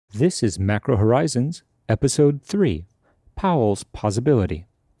This is Macro Horizons, Episode 3, Powell's Possibility,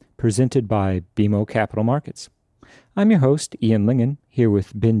 presented by BMO Capital Markets. I'm your host, Ian Lingen, here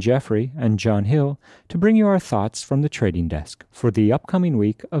with Ben Jeffrey and John Hill to bring you our thoughts from the trading desk for the upcoming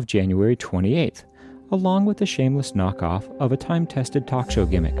week of January 28th, along with a shameless knockoff of a time-tested talk show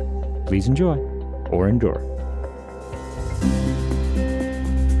gimmick. Please enjoy, or endure.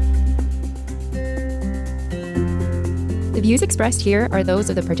 The views expressed here are those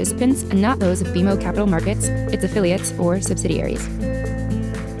of the participants and not those of BMO Capital Markets, its affiliates, or subsidiaries.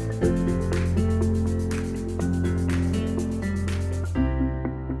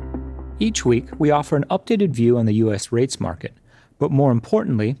 Each week, we offer an updated view on the U.S. rates market, but more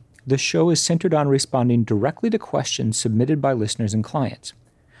importantly, the show is centered on responding directly to questions submitted by listeners and clients.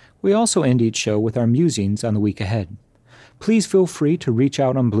 We also end each show with our musings on the week ahead. Please feel free to reach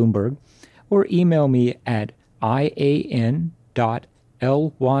out on Bloomberg or email me at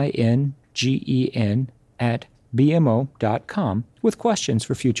ian.lyngen@bmo.com with questions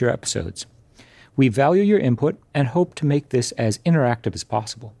for future episodes. We value your input and hope to make this as interactive as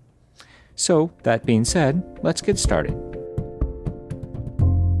possible. So, that being said, let's get started.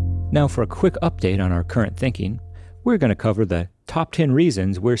 Now for a quick update on our current thinking, we're going to cover the top 10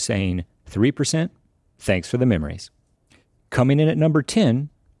 reasons we're saying 3%, thanks for the memories. Coming in at number 10,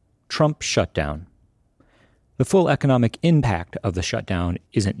 Trump shutdown. The full economic impact of the shutdown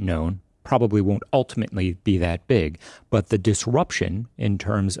isn't known, probably won't ultimately be that big, but the disruption in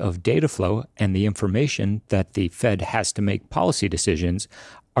terms of data flow and the information that the Fed has to make policy decisions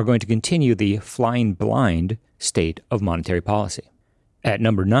are going to continue the flying blind state of monetary policy. At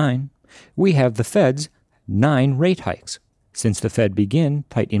number 9, we have the Fed's 9 rate hikes. Since the Fed began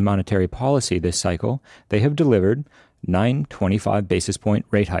tightening monetary policy this cycle, they have delivered 9 25 basis point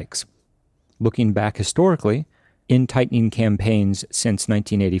rate hikes. Looking back historically, in tightening campaigns since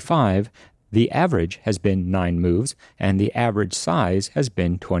 1985, the average has been 9 moves, and the average size has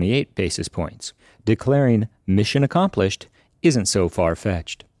been 28 basis points. Declaring mission accomplished isn't so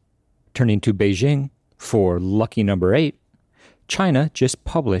far-fetched. Turning to Beijing for lucky number 8, China just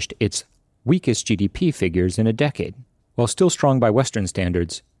published its weakest GDP figures in a decade. While still strong by Western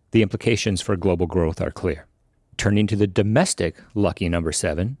standards, the implications for global growth are clear. Turning to the domestic lucky number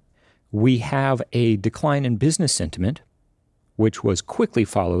 7, we have a decline in business sentiment, which was quickly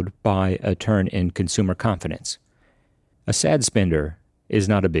followed by a turn in consumer confidence. A sad spender is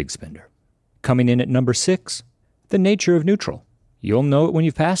not a big spender. Coming in at number 6, the nature of neutral. You'll know it when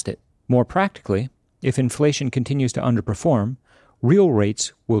you've passed it. More practically, if inflation continues to underperform, real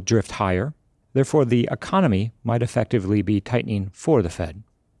rates will drift higher. Therefore, the economy might effectively be tightening for the Fed.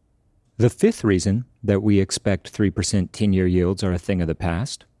 The 5th reason that we expect 3% 10-year yields are a thing of the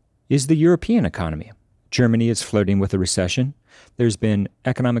past is the European economy. Germany is flirting with a recession. There's been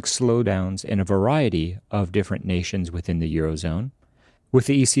economic slowdowns in a variety of different nations within the Eurozone. With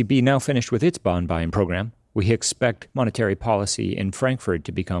the ECB now finished with its bond buying program, we expect monetary policy in Frankfurt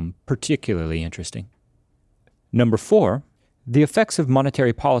to become particularly interesting. Number 4, the effects of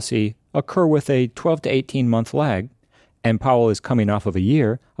monetary policy occur with a 12 to 18 month lag, and Powell is coming off of a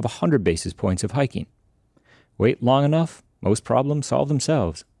year of 100 basis points of hiking. Wait long enough, most problems solve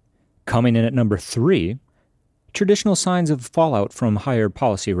themselves. Coming in at number 3, traditional signs of fallout from higher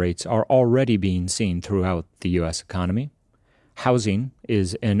policy rates are already being seen throughout the U.S. economy. Housing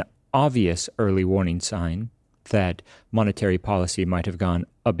is an obvious early warning sign that monetary policy might have gone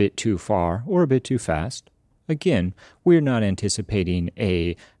a bit too far or a bit too fast. Again, we're not anticipating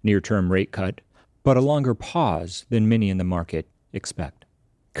a near-term rate cut, but a longer pause than many in the market expect.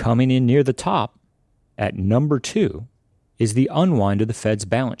 Coming in near the top, at number 2, is the unwind of the Fed's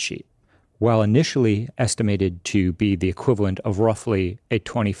balance sheet. While initially estimated to be the equivalent of roughly a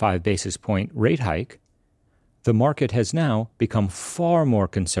 25 basis point rate hike, the market has now become far more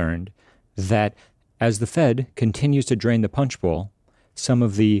concerned that as the Fed continues to drain the punch bowl, some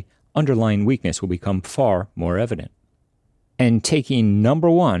of the underlying weakness will become far more evident. And taking number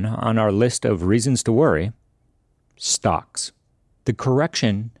 1 on our list of reasons to worry, stocks. The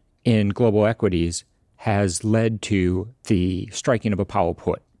correction in global equities has led to the striking of a Powell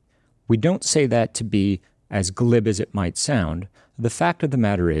put. We don't say that to be as glib as it might sound. The fact of the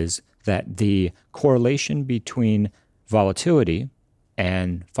matter is that the correlation between volatility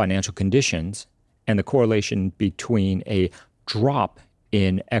and financial conditions and the correlation between a drop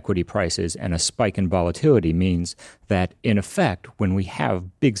in equity prices and a spike in volatility means that, in effect, when we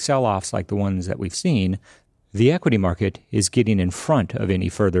have big sell-offs like the ones that we've seen, the equity market is getting in front of any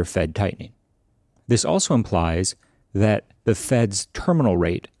further Fed tightening. This also implies that the Fed's terminal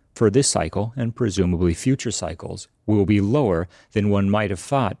rate for this cycle and presumably future cycles will be lower than one might have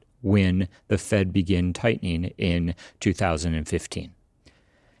thought when the Fed began tightening in 2015.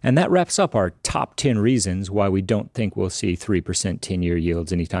 And that wraps up our top 10 reasons why we don't think we'll see 3% 10-year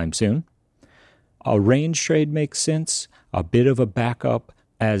yields anytime soon. A range trade makes sense, a bit of a backup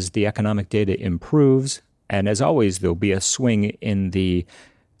as the economic data improves, and as always, there'll be a swing in the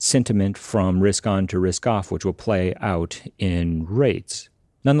sentiment from risk on to risk off, which will play out in rates.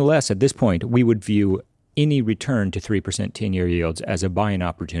 Nonetheless, at this point, we would view any return to 3% 10-year yields as a buying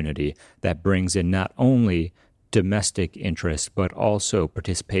opportunity that brings in not only domestic interest, but also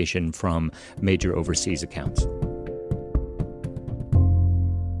participation from major overseas accounts.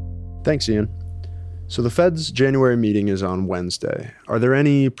 Thanks, Ian. So the Fed's January meeting is on Wednesday. Are there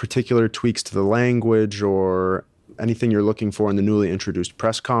any particular tweaks to the language or anything you're looking for in the newly introduced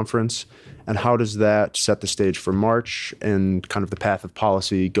press conference? And how does that set the stage for March and kind of the path of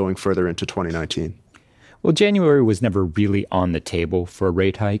policy going further into 2019? Well, January was never really on the table for a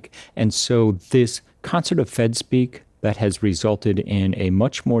rate hike, and so this concert of Fed speak that has resulted in a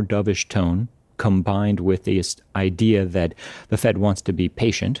much more dovish tone, combined with this idea that the Fed wants to be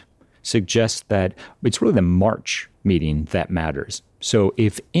patient, suggests that it's really the March meeting that matters. So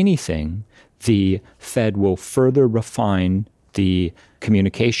if anything, the Fed will further refine the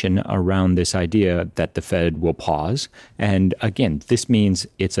communication around this idea that the Fed will pause. And again, this means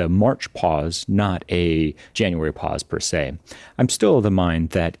it's a March pause, not a January pause per se. I'm still of the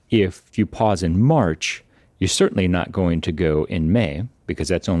mind that if you pause in March, you're certainly not going to go in May, because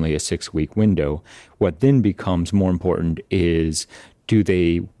that's only a 6-week window. What then becomes more important is, do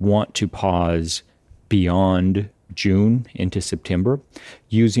they want to pause beyond June into September?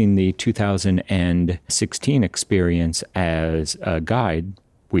 Using the 2016 experience as a guide,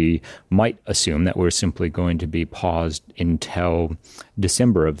 we might assume that we're simply going to be paused until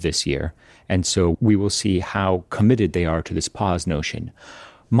December of this year. And so we will see how committed they are to this pause notion.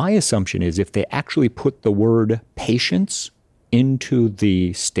 My assumption is if they actually put the word patience into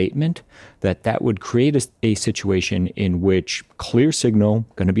the statement, that would create a situation in which clear signal,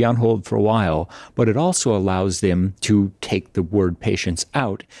 going to be on hold for a while, but it also allows them to take the word patience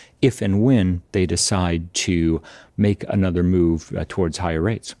out if and when they decide to make another move towards higher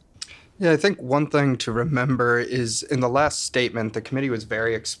rates. Yeah, I think one thing to remember is in the last statement, the committee was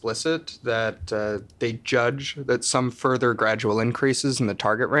very explicit that they judge that some further gradual increases in the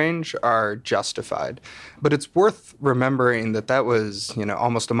target range are justified. But it's worth remembering that that was,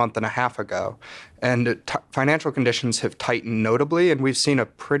 almost a month and a half ago. And financial conditions have tightened notably, and we've seen a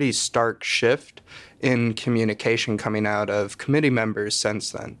pretty stark shift in communication coming out of committee members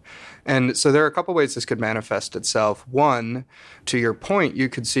since then. And so there are a couple ways this could manifest itself. One, to your point, you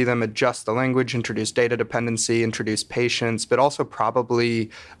could see them adjust the language, introduce data dependency, introduce patience, but also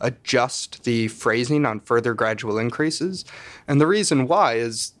probably adjust the phrasing on further gradual increases. And the reason why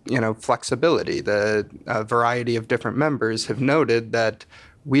is, flexibility. The variety of different members have noted that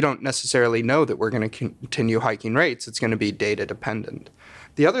we don't necessarily know that we're going to continue hiking rates. It's going to be data dependent.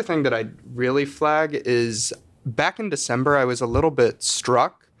 The other thing that I'd really flag is back in December, I was a little bit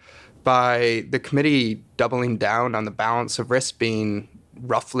struck by the committee doubling down on the balance of risk being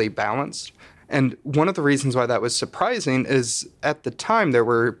roughly balanced. And one of the reasons why that was surprising is at the time there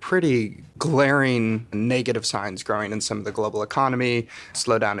were pretty glaring negative signs growing in some of the global economy,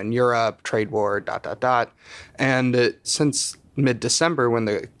 slowdown in Europe, trade war, ... And since mid-December, when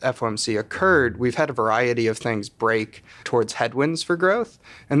the FOMC occurred, we've had a variety of things break towards headwinds for growth,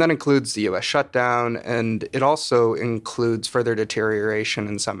 and that includes the U.S. shutdown, and it also includes further deterioration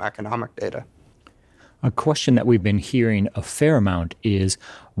in some economic data. A question that we've been hearing a fair amount is,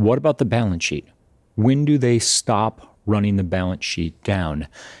 what about the balance sheet? When do they stop running the balance sheet down?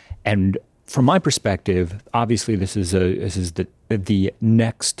 And from my perspective, obviously this is the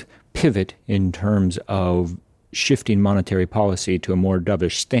next pivot in terms of shifting monetary policy to a more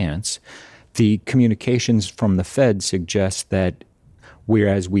dovish stance. The communications from the Fed suggest that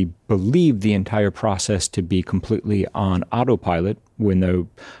whereas we believe the entire process to be completely on autopilot when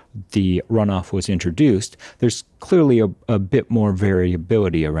the runoff was introduced, there's clearly a bit more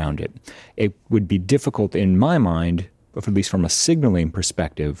variability around it. It would be difficult in my mind, at least from a signaling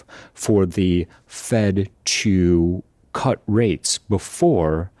perspective, for the Fed to cut rates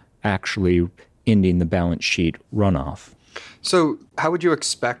before actually ending the balance sheet runoff. So how would you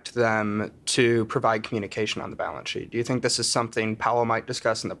expect them to provide communication on the balance sheet? Do you think this is something Powell might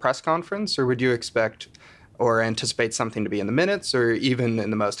discuss in the press conference, or would you expect or anticipate something to be in the minutes or even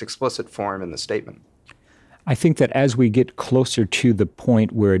in the most explicit form in the statement? I think that as we get closer to the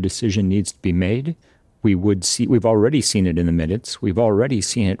point where a decision needs to be made, we've already seen it in the minutes. We've already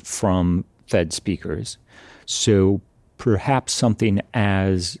seen it from Fed speakers. So perhaps something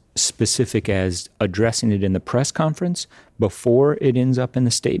as specific as addressing it in the press conference before it ends up in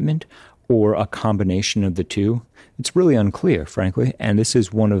the statement, or a combination of the two. It's really unclear, frankly, and this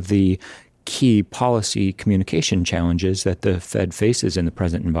is one of the key policy communication challenges that the Fed faces in the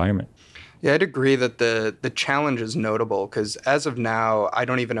present environment. Yeah, I'd agree that the challenge is notable because as of now, I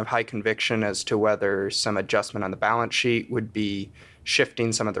don't even have high conviction as to whether some adjustment on the balance sheet would be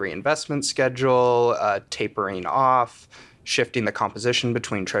shifting some of the reinvestment schedule, tapering off, shifting the composition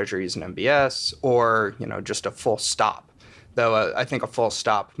between treasuries and MBS, or just a full stop. Though I think a full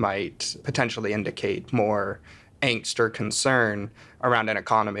stop might potentially indicate more angst or concern around an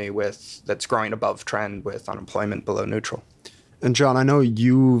economy that's growing above trend with unemployment below neutral. And John, I know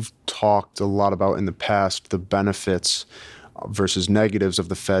you've talked a lot about in the past the benefits versus negatives of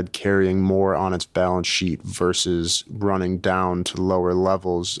the Fed carrying more on its balance sheet versus running down to lower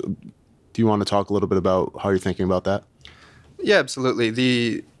levels. Do you want to talk a little bit about how you're thinking about that? Yeah, absolutely.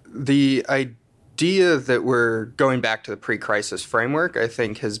 The idea that we're going back to the pre-crisis framework, I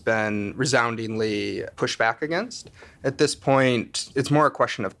think, has been resoundingly pushed back against. At this point, it's more a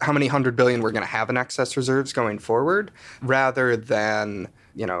question of how many $100 billion we're going to have in excess reserves going forward, rather than,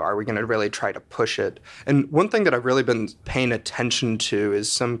 are we going to really try to push it? And one thing that I've really been paying attention to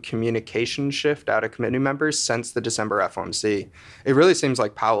is some communication shift out of committee members since the December FOMC. It really seems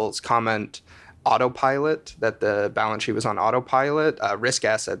like Powell's comment, autopilot, that the balance sheet was on autopilot. Risk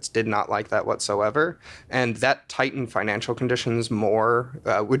assets did not like that whatsoever. And that tightened financial conditions more,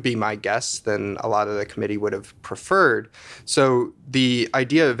 would be my guess, than a lot of the committee would have preferred. So the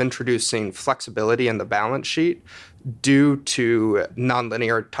idea of introducing flexibility in the balance sheet due to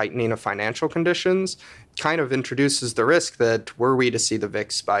nonlinear tightening of financial conditions kind of introduces the risk that were we to see the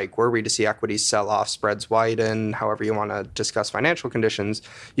VIX spike, were we to see equities sell off, spreads widen, however you want to discuss financial conditions,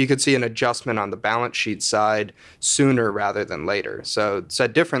 you could see an adjustment on the balance sheet side sooner rather than later. So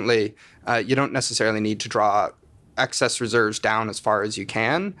said differently, you don't necessarily need to draw excess reserves down as far as you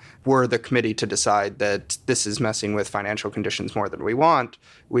can. Were the committee to decide that this is messing with financial conditions more than we want,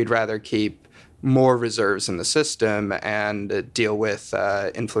 we'd rather keep more reserves in the system and deal with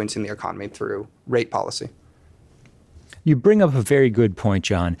influencing the economy through rate policy. You bring up a very good point,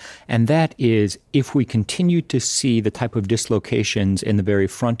 John, and that is if we continue to see the type of dislocations in the very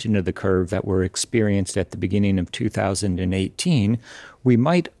front end of the curve that were experienced at the beginning of 2018, we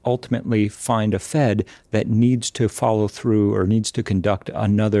might ultimately find a Fed that needs to follow through or needs to conduct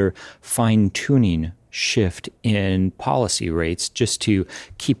another fine-tuning shift in policy rates just to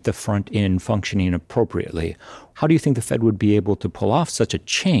keep the front end functioning appropriately. How do you think the Fed would be able to pull off such a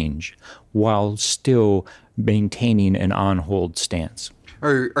change while still maintaining an on-hold stance?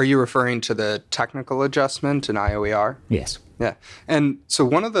 Are you referring to the technical adjustment in IOER? Yes. Yeah. And so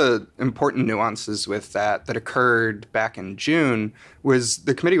one of the important nuances with that occurred back in June was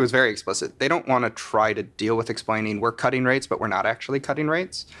the committee was very explicit. They don't want to try to deal with explaining we're cutting rates, but we're not actually cutting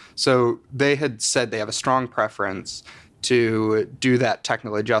rates. So they had said they have a strong preference to do that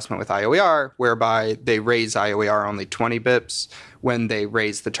technical adjustment with IOER, whereby they raise IOER only 20 bips when they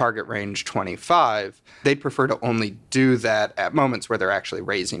raise the target range 25. They'd prefer to only do that at moments where they're actually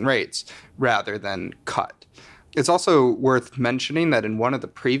raising rates rather than cut. It's also worth mentioning that in one of the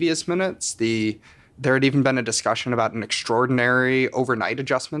previous minutes, there had even been a discussion about an extraordinary overnight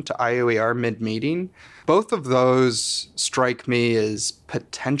adjustment to IOER mid-meeting. Both of those strike me as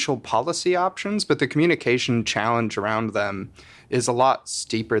potential policy options, but the communication challenge around them is a lot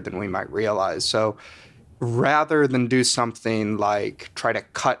steeper than we might realize. So rather than do something like try to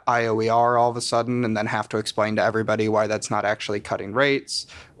cut IOER all of a sudden and then have to explain to everybody why that's not actually cutting rates,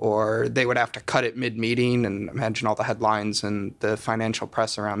 or they would have to cut it mid-meeting and imagine all the headlines and the financial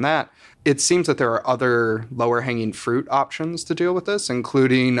press around that, it seems that there are other lower-hanging fruit options to deal with this,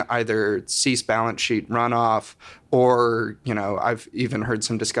 including either cease balance sheet runoff or, I've even heard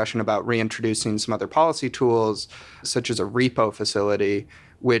some discussion about reintroducing some other policy tools, such as a repo facility,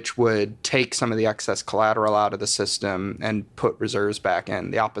 which would take some of the excess collateral out of the system and put reserves back in,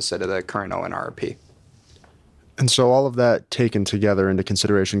 the opposite of the current ONRP. And so all of that taken together into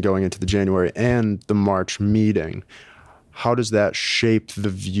consideration going into the January and the March meeting, how does that shape the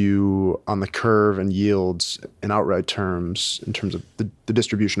view on the curve and yields in outright terms in terms of the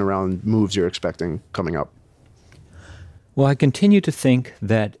distribution around moves you're expecting coming up? Well, I continue to think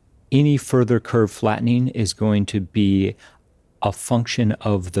that any further curve flattening is going to be a function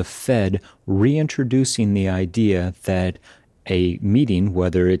of the Fed reintroducing the idea that a meeting,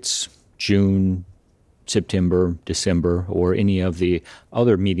 whether it's June, September, December, or any of the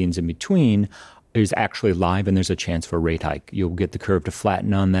other meetings in between, is actually live and there's a chance for a rate hike. You'll get the curve to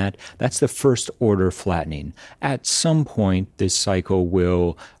flatten on that. That's the first order flattening. At some point, this cycle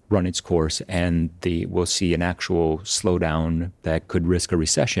will run its course and we'll see an actual slowdown that could risk a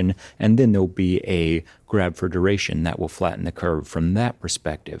recession, and then there'll be a grab for duration that will flatten the curve from that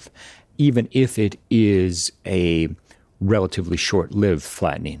perspective, even if it is a relatively short-lived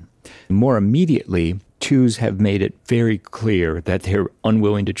flattening. More immediately, twos have made it very clear that they're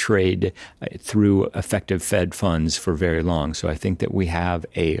unwilling to trade through effective Fed funds for very long. So I think that we have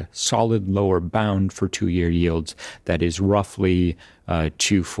a solid lower bound for 2-year yields that is roughly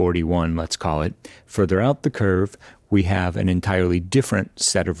 241, let's call it. Further out the curve, we have an entirely different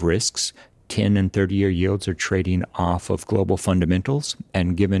set of risks. 10 and 30-year yields are trading off of global fundamentals.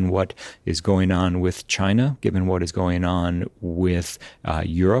 And given what is going on with China, given what is going on with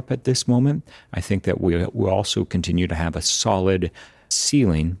Europe at this moment, I think that we will also continue to have a solid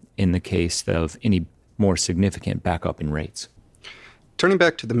ceiling in the case of any more significant backup in rates. Turning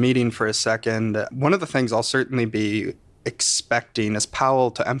back to the meeting for a second, one of the things I'll certainly be expecting is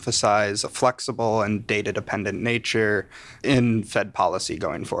Powell to emphasize a flexible and data-dependent nature in Fed policy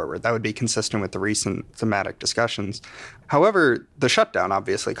going forward. That would be consistent with the recent thematic discussions. However, the shutdown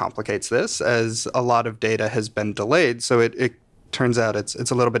obviously complicates this, as a lot of data has been delayed, so it turns out it's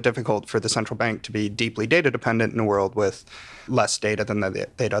a little bit difficult for the central bank to be deeply data-dependent in a world with less data than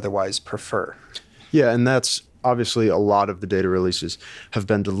they'd otherwise prefer. Yeah, and that's obviously a lot of the data releases have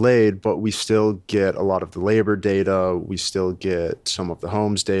been delayed, but we still get a lot of the labor data. We still get some of the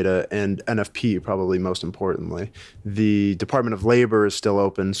homes data and NFP, probably most importantly. The Department of Labor is still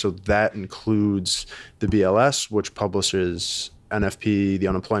open, so that includes the BLS, which publishes NFP, the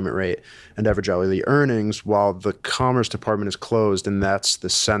unemployment rate, and average hourly earnings, while the Commerce Department is closed, and that's the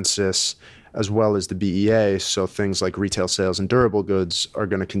census as well as the BEA. So things like retail sales and durable goods are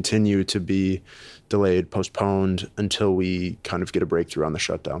going to continue to be delayed, postponed until we kind of get a breakthrough on the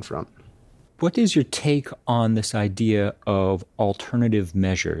shutdown front. What is your take on this idea of alternative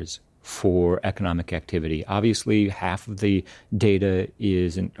measures for economic activity? Obviously, half of the data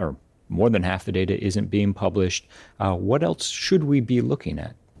isn't, or more than half the data isn't being published. What else should we be looking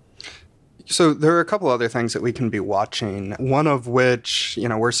at? So there are a couple other things that we can be watching, one of which,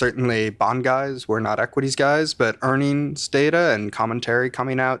 we're certainly bond guys, we're not equities guys, but earnings data and commentary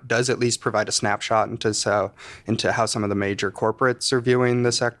coming out does at least provide a snapshot into how some of the major corporates are viewing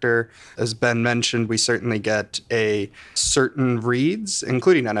the sector. As Ben mentioned, we certainly get a certain reads,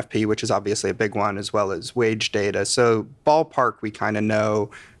 including NFP, which is obviously a big one, as well as wage data. So ballpark, we kind of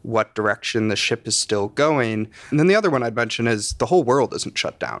know what direction the ship is still going. And then the other one I'd mention is the whole world isn't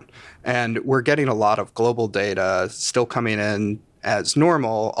shut down. And we're getting a lot of global data still coming in as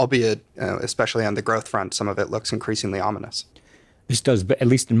normal, albeit, especially on the growth front, some of it looks increasingly ominous. This does, but at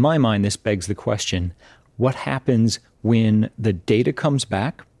least in my mind, this begs the question, what happens when the data comes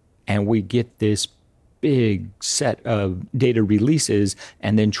back and we get this big set of data releases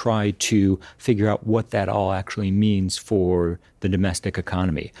and then try to figure out what that all actually means for the domestic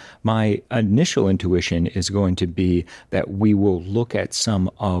economy? My initial intuition is going to be that we will look at some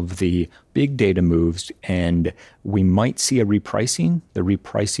of the big data moves and we might see a repricing. The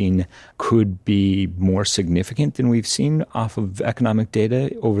repricing could be more significant than we've seen off of economic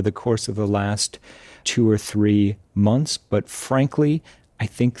data over the course of the last 2 or 3 months. But frankly, I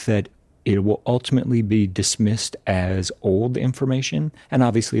think that it will ultimately be dismissed as old information. And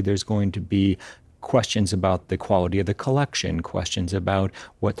obviously there's going to be questions about the quality of the collection, questions about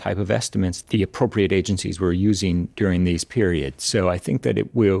what type of estimates the appropriate agencies were using during these periods. So I think that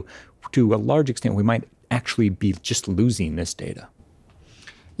it will, to a large extent, we might actually be just losing this data.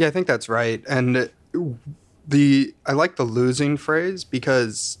 Yeah, I think that's right. And I like the losing phrase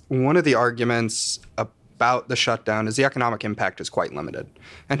because one of the arguments about the shutdown is the economic impact is quite limited.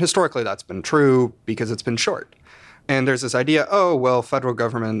 And historically that's been true because it's been short. And there's this idea,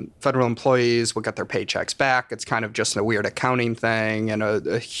 federal employees will get their paychecks back. It's kind of just a weird accounting thing and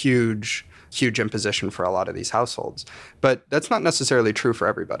a huge imposition for a lot of these households. But that's not necessarily true for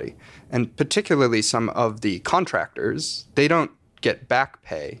everybody. And particularly some of the contractors, they don't get back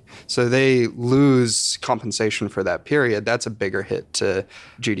pay. So they lose compensation for that period. That's a bigger hit to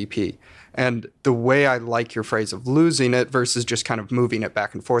GDP. And the way I like your phrase of losing it versus just kind of moving it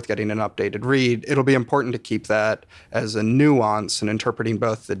back and forth, getting an updated read, it'll be important to keep that as a nuance and interpreting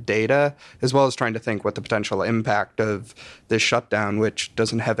both the data as well as trying to think what the potential impact of this shutdown, which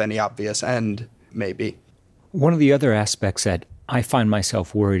doesn't have any obvious end, may be. One of the other aspects that I find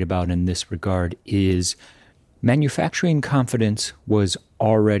myself worried about in this regard is manufacturing confidence was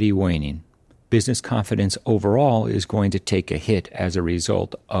already waning. business confidence overall is going to take a hit as a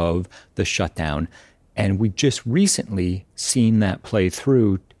result of the shutdown. And we just recently seen that play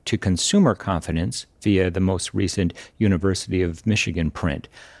through to consumer confidence via the most recent University of Michigan print.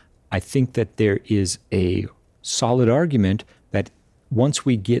 I think that there is a solid argument that once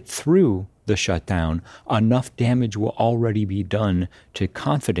we get through the shutdown, enough damage will already be done to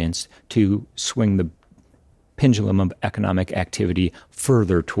confidence to swing the pendulum of economic activity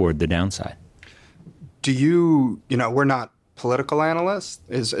further toward the downside. Do we're not political analysts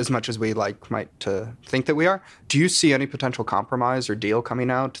as much as we might to think that we are. Do you see any potential compromise or deal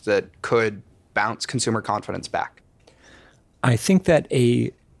coming out that could bounce consumer confidence back? I think that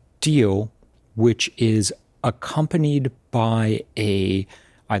a deal which is accompanied by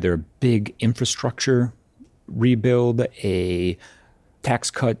either a big infrastructure rebuild, a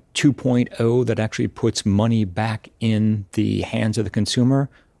tax cut 2.0 that actually puts money back in the hands of the consumer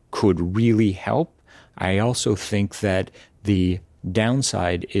could really help. I also think that the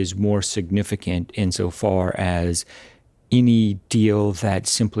downside is more significant insofar as any deal that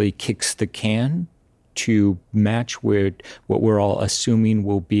simply kicks the can to match with what we're all assuming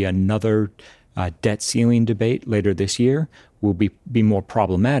will be another debt ceiling debate later this year will be more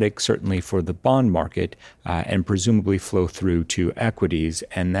problematic, certainly for the bond market, and presumably flow through to equities,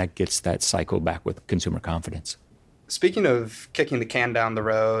 and that gets that cycle back with consumer confidence. Speaking of kicking the can down the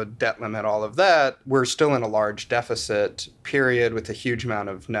road, debt limit, all of that, we're still in a large deficit period with a huge amount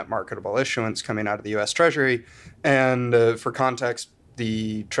of net marketable issuance coming out of the U.S. Treasury. And for context,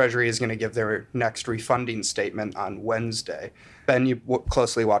 the Treasury is going to give their next refunding statement on Wednesday. Ben, you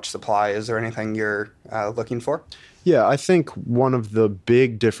closely watch supply. Is there anything you're looking for? Yeah, I think one of the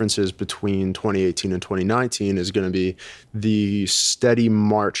big differences between 2018 and 2019 is going to be the steady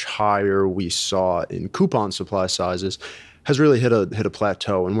march higher we saw in coupon supply sizes has really hit a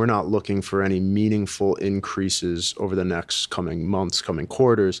plateau, and we're not looking for any meaningful increases over the next coming months, coming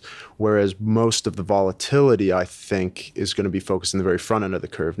quarters, whereas most of the volatility, I think, is going to be focused in the very front end of the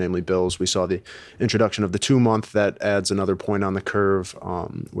curve, namely bills. We saw the introduction of the 2-month that adds another point on the curve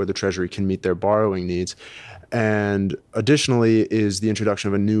where the Treasury can meet their borrowing needs. And additionally is the introduction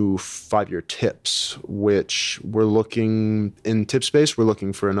of a new 5-year TIPS, which we're looking in TIP space. We're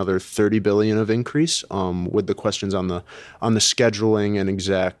looking for another $30 billion of increase, with the questions on the scheduling and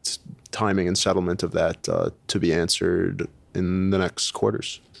exact timing and settlement of that to be answered in the next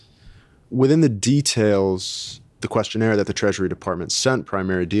quarters. Within the details, the questionnaire that the Treasury Department sent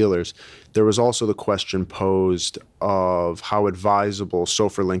primary dealers, there was also the question posed of how advisable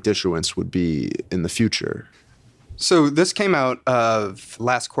SOFR-linked issuance would be in the future. So this came out of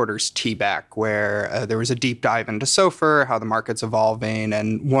last quarter's TBAC, where there was a deep dive into SOFR, how the market's evolving,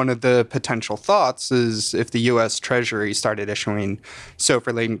 and one of the potential thoughts is if the U.S. Treasury started issuing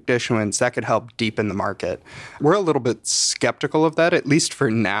SOFR-linked issuance, that could help deepen the market. We're a little bit skeptical of that, at least for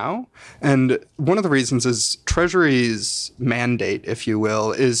now. And one of the reasons is Treasury's mandate, if you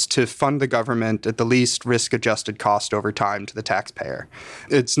will, is to fund the government at the least risk-adjusted cost over time to the taxpayer.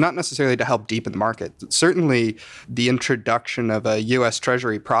 It's not necessarily to help deepen the market. Certainly, the introduction of a U.S.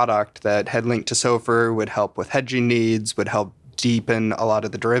 Treasury product that had linked to SOFR would help with hedging needs, would help deepen a lot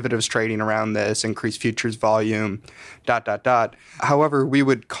of the derivatives trading around this, increase futures volume, ... However, we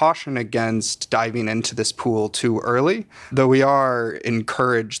would caution against diving into this pool too early, though we are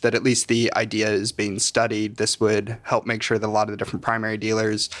encouraged that at least the idea is being studied. This would help make sure that a lot of the different primary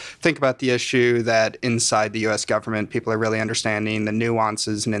dealers think about the issue, that inside the U.S. government, people are really understanding the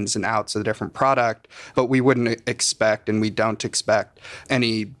nuances and ins and outs of the different product, but we wouldn't expect, and we don't expect,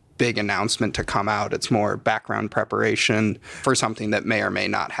 any big announcement to come out. It's more background preparation for something that may or may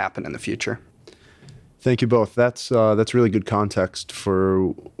not happen in the future. Thank you both. That's really good context for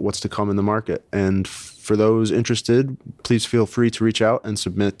what's to come in the market. And for those interested, please feel free to reach out and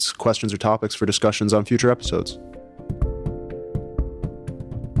submit questions or topics for discussions on future episodes.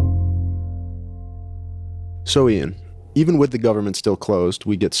 So, Ian, even with the government still closed,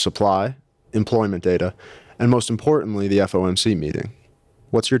 we get supply, employment data, and most importantly, the FOMC meeting.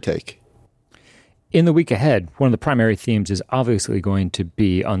 What's your take? In the week ahead, one of the primary themes is obviously going to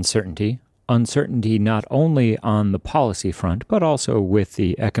be uncertainty. Uncertainty not only on the policy front, but also with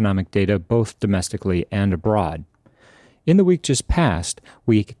the economic data, both domestically and abroad. In the week just past,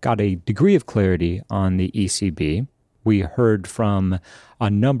 we got a degree of clarity on the ECB. We heard from a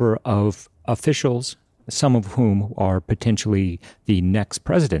number of officials, some of whom are potentially the next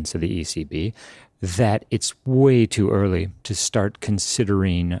presidents of the ECB, that it's way too early to start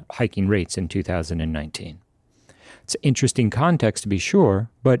considering hiking rates in 2019. It's interesting context to be sure,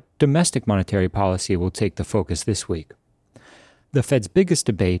 but domestic monetary policy will take the focus this week. The Fed's biggest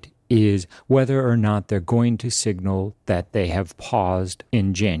debate is whether or not they're going to signal that they have paused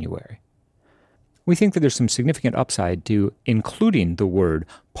in January. We think that there's some significant upside to including the word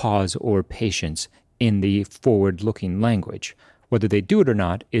pause or patience in the forward-looking language. Whether they do it or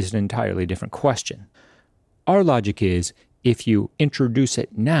not is an entirely different question. Our logic is, if you introduce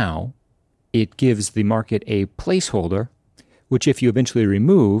it now, it gives the market a placeholder, which if you eventually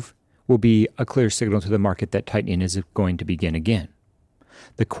remove, will be a clear signal to the market that tightening is going to begin again.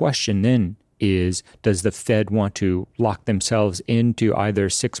 The question then is, does the Fed want to lock themselves into either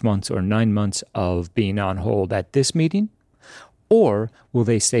 6 months or 9 months of being on hold at this meeting? Or will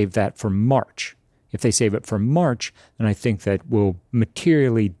they save that for March? If they save it for March, then I think that will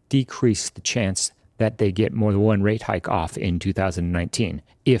materially decrease the chance that they get more than one rate hike off in 2019,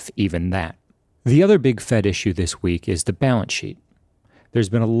 if even that. The other big Fed issue this week is the balance sheet. There's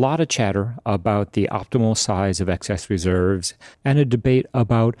been a lot of chatter about the optimal size of excess reserves and a debate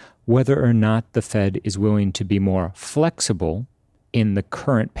about whether or not the Fed is willing to be more flexible in the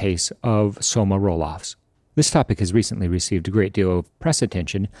current pace of SOMA roll-offs. This topic has recently received a great deal of press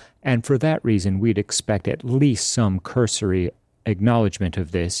attention, and for that reason we'd expect at least some cursory acknowledgement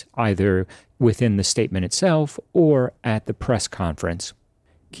of this, either within the statement itself or at the press conference.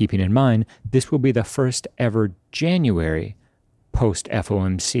 Keeping in mind, this will be the first ever January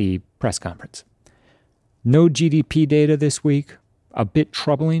post-FOMC press conference. No GDP data this week, a bit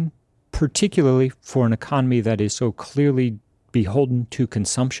troubling, particularly for an economy that is so clearly beholden to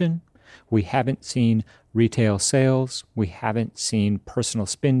consumption. We haven't seen retail sales, we haven't seen personal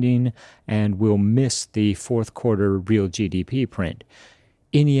spending, and we'll miss the fourth quarter real GDP print.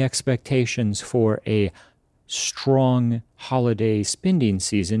 Any expectations for a strong holiday spending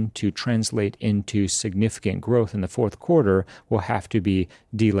season to translate into significant growth in the fourth quarter will have to be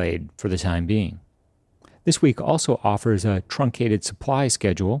delayed for the time being. This week also offers a truncated supply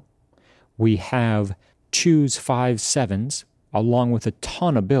schedule. We have choose 5/7s along with a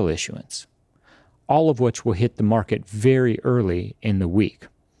ton of bill issuance, all of which will hit the market very early in the week.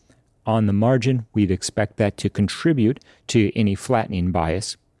 On the margin, we'd expect that to contribute to any flattening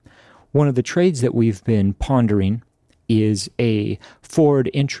bias. One of the trades that we've been pondering is a forward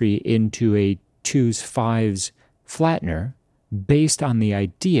entry into a choose 5s flattener based on the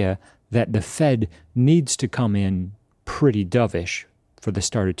idea that the Fed needs to come in pretty dovish for the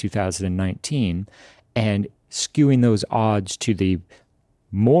start of 2019, and skewing those odds to the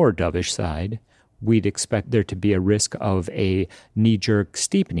more dovish side, we'd expect there to be a risk of a knee-jerk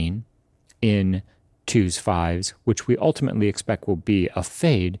steepening in choose 5s, which we ultimately expect will be a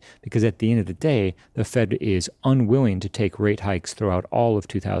fade, because at the end of the day, the Fed is unwilling to take rate hikes throughout all of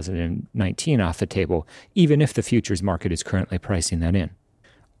 2019 off the table, even if the futures market is currently pricing that in.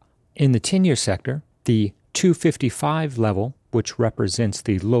 In the 10-year sector, the 255 level, which represents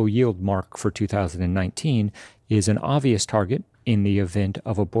the low yield mark for 2019, is an obvious target in the event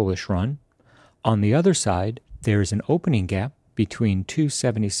of a bullish run. On the other side, there is an opening gap between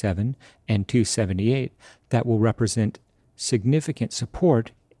 277 and 278 that will represent significant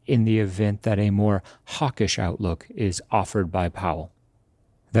support in the event that a more hawkish outlook is offered by Powell.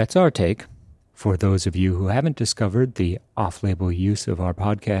 That's our take. For those of you who haven't discovered the off-label use of our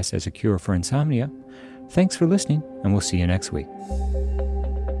podcast as a cure for insomnia, thanks for listening, and we'll see you next week.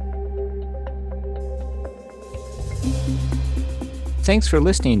 Thanks for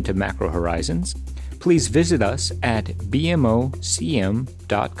listening to Macro Horizons. Please visit us at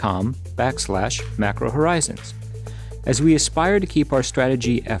bmocm.com/macrohorizons. As we aspire to keep our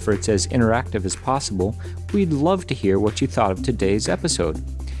strategy efforts as interactive as possible, we'd love to hear what you thought of today's episode.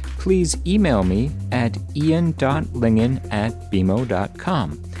 Please email me at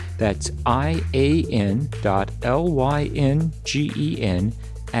ian.lyngen@bmo.com. That's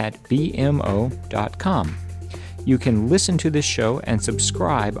ian.lyngen@bmo.com. You can listen to this show and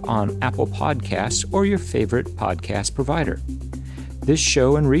subscribe on Apple Podcasts or your favorite podcast provider. This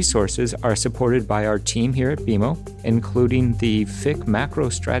show and resources are supported by our team here at BMO, including the FIC Macro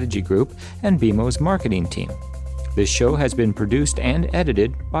Strategy Group and BMO's marketing team. This show has been produced and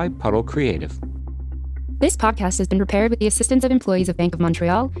edited by Puddle Creative. This podcast has been prepared with the assistance of employees of Bank of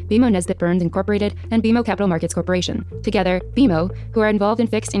Montreal, BMO Nesbitt Burns Incorporated, and BMO Capital Markets Corporation. Together, BMO, who are involved in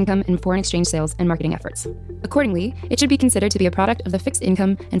fixed income and foreign exchange sales and marketing efforts. Accordingly, it should be considered to be a product of the fixed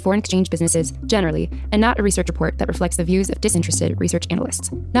income and foreign exchange businesses generally, and not a research report that reflects the views of disinterested research analysts.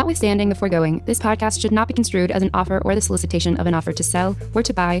 Notwithstanding the foregoing, this podcast should not be construed as an offer or the solicitation of an offer to sell or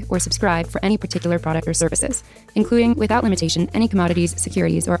to buy or subscribe for any particular product or services, including, without limitation, any commodities,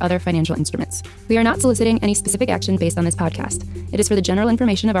 securities, or other financial instruments. We are not soliciting advocating any specific action based on this podcast. It is for the general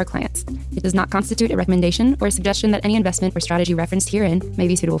information of our clients. It does not constitute a recommendation or a suggestion that any investment or strategy referenced herein may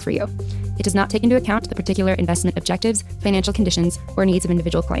be suitable for you. It does not take into account the particular investment objectives, financial conditions, or needs of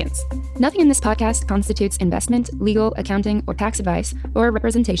individual clients. Nothing in this podcast constitutes investment, legal, accounting, or tax advice, or a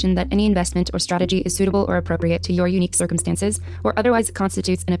representation that any investment or strategy is suitable or appropriate to your unique circumstances, or otherwise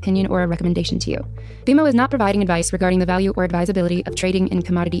constitutes an opinion or a recommendation to you. BMO is not providing advice regarding the value or advisability of trading in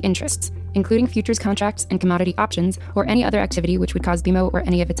commodity interests, including futures contracts and commodity options, or any other activity which would cause BMO or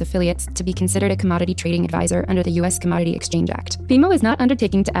any of its affiliates to be considered a commodity trading advisor under the U.S. Commodity Exchange Act. BMO is not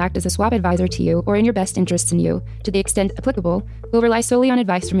undertaking to act as a swap advisor to you or in your best interests in you, to the extent applicable, will rely solely on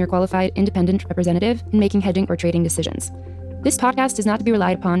advice from your qualified independent representative in making hedging or trading decisions. This podcast is not to be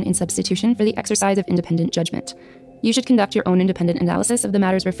relied upon in substitution for the exercise of independent judgment. You should conduct your own independent analysis of the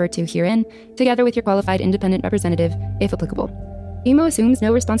matters referred to herein, together with your qualified independent representative, if applicable. BMO assumes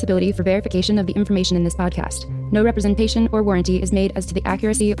no responsibility for verification of the information in this podcast. No representation or warranty is made as to the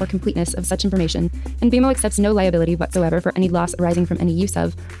accuracy or completeness of such information, and BMO accepts no liability whatsoever for any loss arising from any use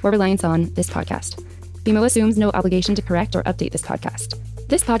of or reliance on this podcast. BMO assumes no obligation to correct or update this podcast.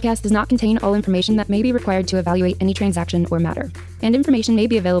 This podcast does not contain all information that may be required to evaluate any transaction or matter, and information may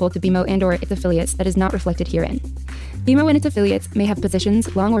be available to BMO and/or its affiliates that is not reflected herein. BMO and its affiliates may have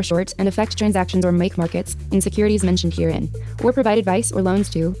positions, long or short, and affect transactions or make markets in securities mentioned herein, or provide advice or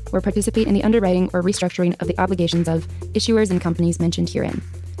loans to, or participate in the underwriting or restructuring of the obligations of issuers and companies mentioned herein.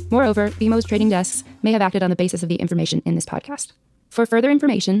 Moreover, BMO's trading desks may have acted on the basis of the information in this podcast. For further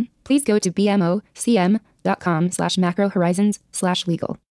information, please go to bmocm.com/macrohorizons/legal.